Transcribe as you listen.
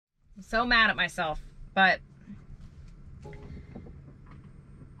I'm so mad at myself, but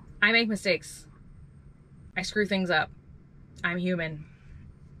I make mistakes. I screw things up. I'm human.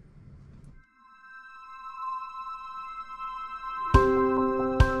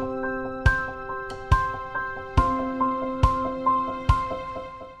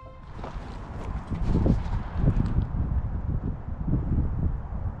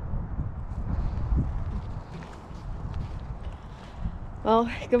 Well,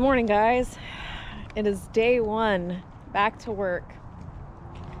 good morning, guys. It is day one, back to work.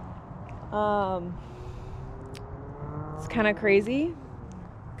 It's kind of crazy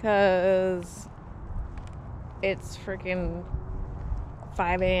because it's freaking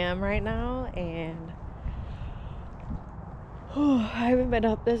 5 a.m. right now, and I haven't been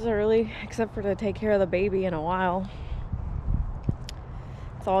up this early except for to take care of the baby in a while.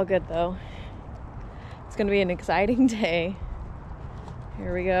 It's all good though. It's gonna be an exciting day.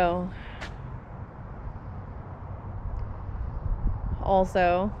 Here we go.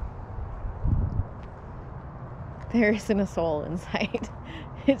 Also, there isn't a soul in sight.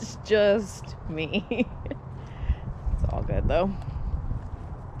 It's just me. It's all good though.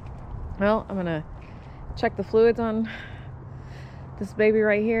 Well, I'm gonna check the fluids on this baby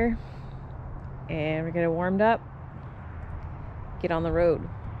right here, and we're gonna warmed up, get on the road.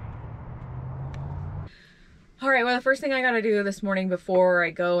 All right, well, the first thing I gotta do this morning before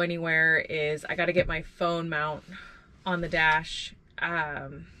I go anywhere is I gotta get my phone mount on the dash.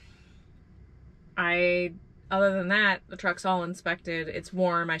 Other than that, the truck's all inspected. It's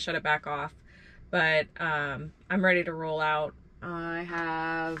warm, I shut it back off, but I'm ready to roll out.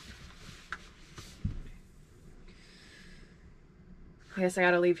 I guess I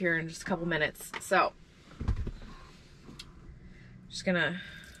gotta leave here in just a couple minutes. So, just gonna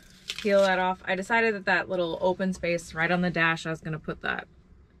peel that off. I decided that that little open space right on the dash, I was gonna put the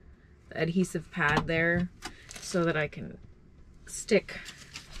adhesive pad there so that I can stick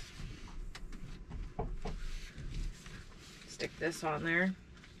this on there.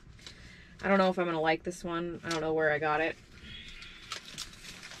 I don't know if I'm gonna like this one. I don't know where I got it,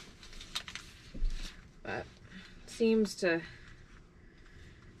 but it seems to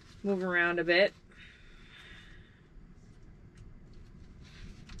move around a bit.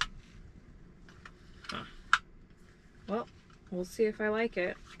 Well, we'll see if I like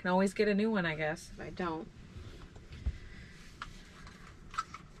it. I can always get a new one, I guess, if I don't.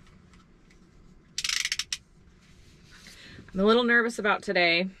 I'm a little nervous about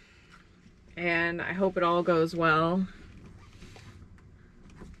today, and I hope it all goes well.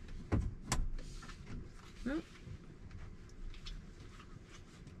 Oh.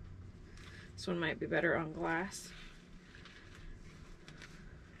 This one might be better on glass.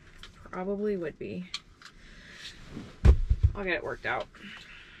 Probably would be. I'll get it worked out.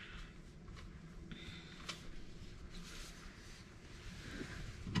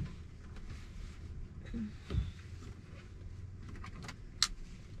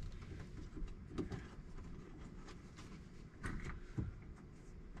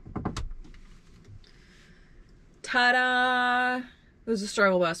 Ta-da! It was a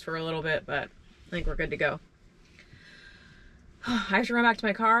struggle bus for a little bit, but I think we're good to go. I have to run back to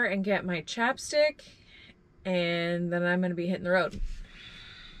my car and get my chapstick, and then I'm going to be hitting the road.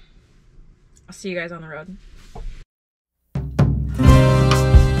 I'll see you guys on the road.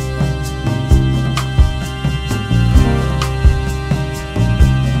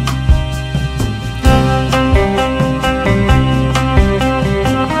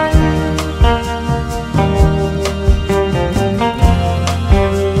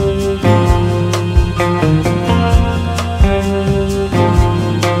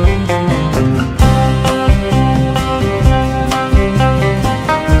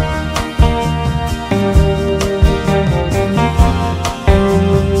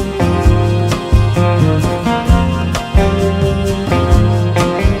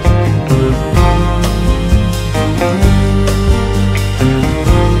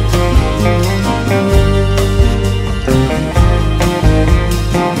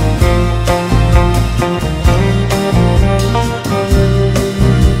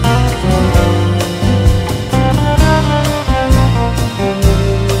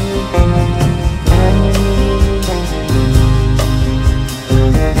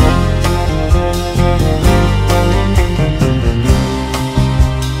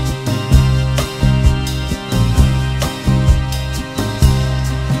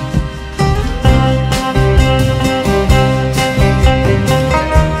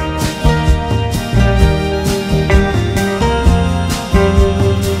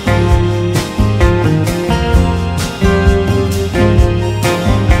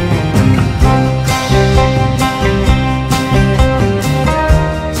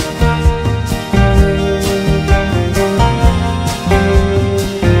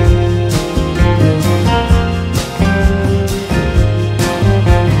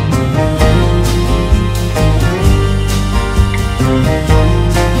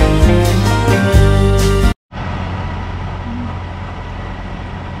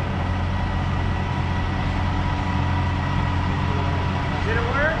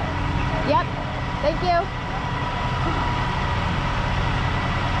 Yep. Thank you.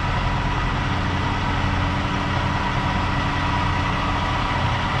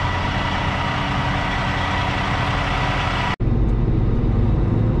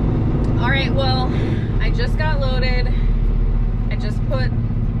 All right, well, I just got loaded. I just put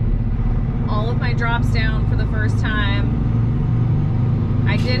all of my drops down for the first time.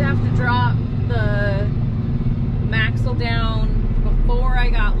 I did have to drop the axle down before I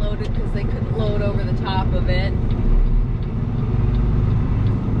got loaded because they couldn't load over the top of it.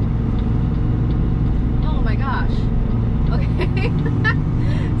 Oh my gosh. Okay.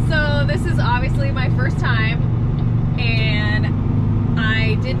 So this is obviously my first time, and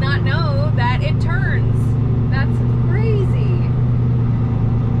I did not know that it turns. That's crazy.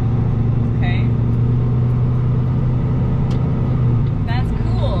 Okay. That's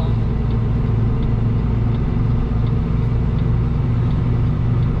cool.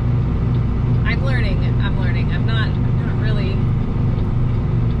 I'm learning. I'm not really.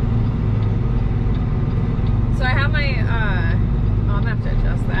 So I have my, oh, I'm gonna have to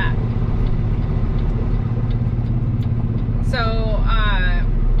adjust that. So,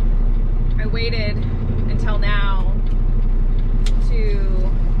 I waited until now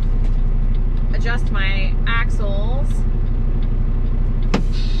to adjust my axles.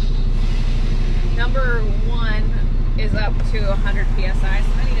 Number 1 is up to 100 PSI, so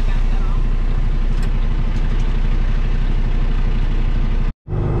I need to back that off.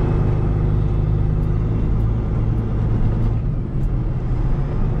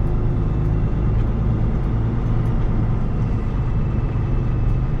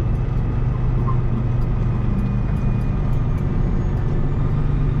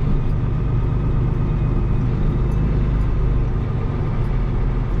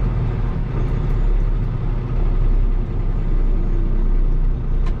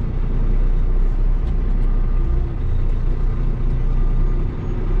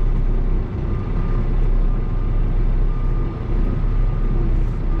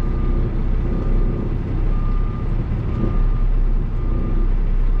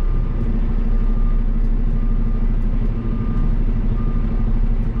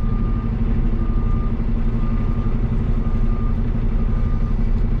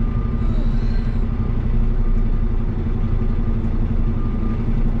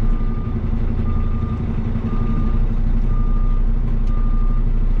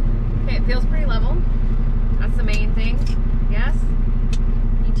 Feels pretty level. That's the main thing. Yes.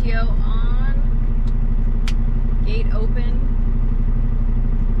 ETO on. Gate open.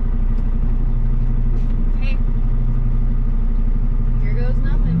 Okay. Here goes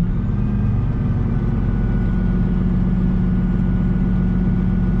nothing.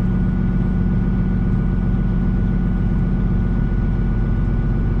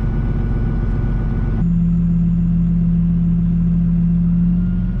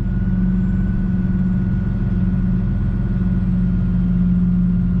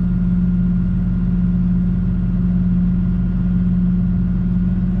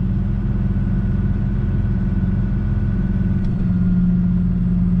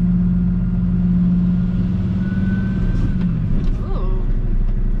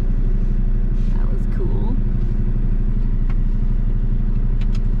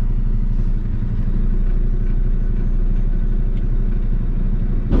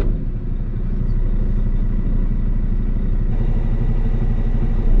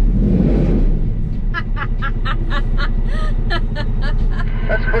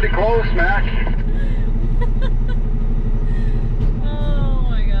 That's pretty close, Mac. Oh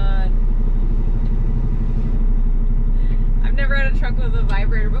my god. I've never had a truck with a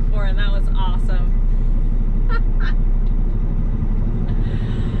vibrator before, and that was awesome.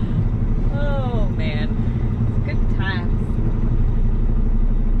 Oh man. Good times.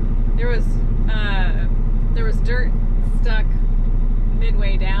 There was dirt stuck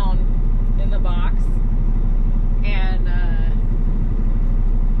midway down in the box, and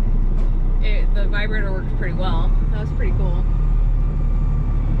the vibrator worked pretty well. That was pretty cool.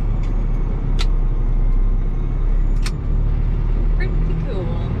 Pretty cool.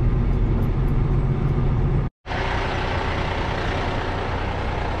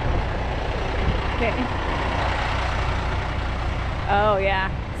 Okay. Oh yeah.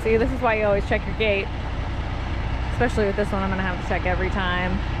 See, this is why you always check your gate. Especially with this one, I'm gonna have to check every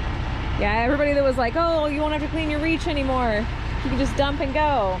time. Yeah, everybody that was like, oh, you won't have to clean your reach anymore. You can just dump and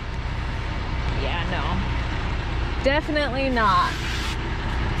go. Yeah, no. Definitely not.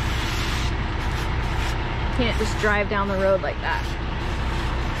 Can't just drive down the road like that.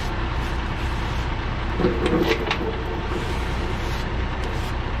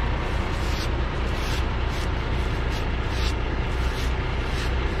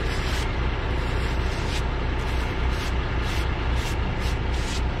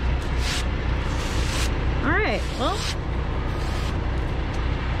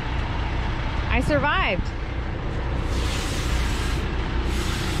 I survived.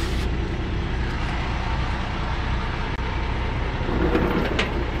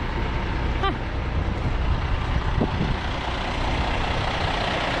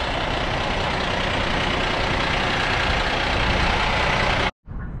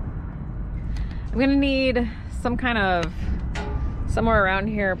 I'm gonna need some kind of, somewhere around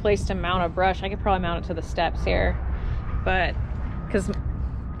here, a place to mount a brush. I could probably mount it to the steps here, but because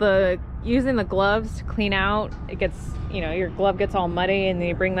using the gloves to clean out, it gets, you know, your glove gets all muddy, and then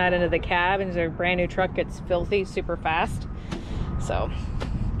you bring that into the cab and your brand new truck gets filthy super fast. So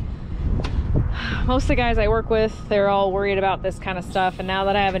most of the guys I work with, they're all worried about this kind of stuff, and now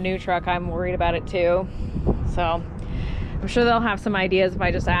that I have a new truck, I'm worried about it too. So I'm sure they'll have some ideas if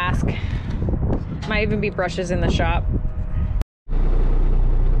I just ask. Might even be brushes in the shop.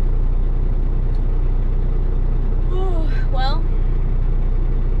 Well,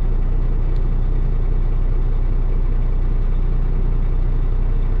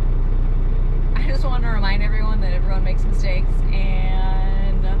 I just want to remind everyone that everyone makes mistakes,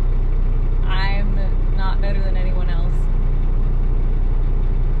 and I'm not better than anyone else.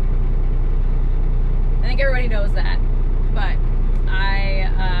 I think everybody knows that, but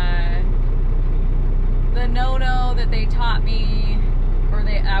the no-no that they taught me, or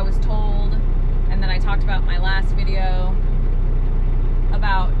I was told, and then I talked about in my last video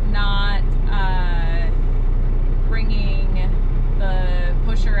about not bringing the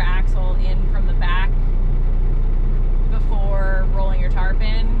pusher axle in from the back before rolling your tarp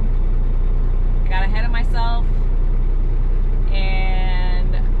in. I got ahead of myself,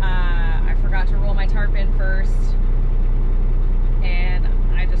 and I forgot to roll my tarp in first, and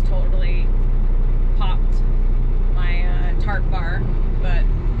I just totally popped my tarp bar. But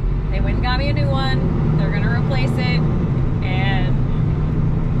they went and got me a new one. They're gonna replace it, and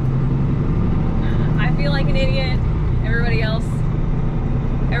I feel like an idiot. Everybody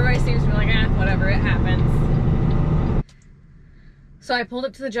seems to be like, eh, whatever, it happens. So I pulled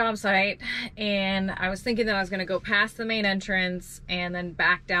up to the job site, and I was thinking that I was gonna go past the main entrance and then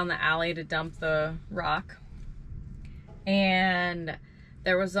back down the alley to dump the rock. And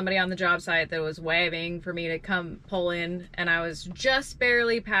there was somebody on the job site that was waving for me to come pull in, and I was just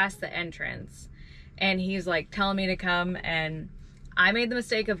barely past the entrance, and he's like telling me to come, and I made the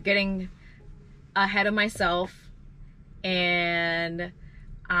mistake of getting ahead of myself, and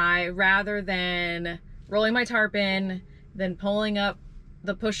I, rather than rolling my tarp in, then pulling up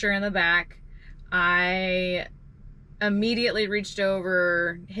the pusher in the back, I immediately reached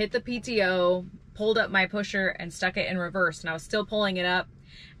over, hit the PTO, pulled up my pusher and stuck it in reverse, and I was still pulling it up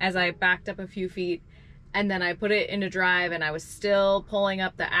as I backed up a few feet, and then I put it into drive, and I was still pulling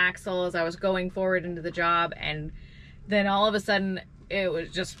up the axle as I was going forward into the job, and then all of a sudden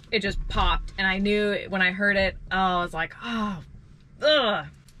it just popped, and I knew when I heard it, oh, I was like, oh, ugh.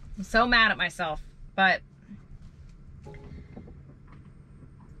 I'm so mad at myself, but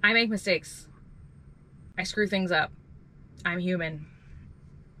I make mistakes. I screw things up. I'm human.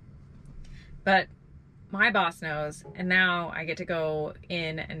 But my boss knows, and now I get to go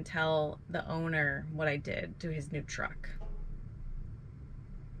in and tell the owner what I did to his new truck.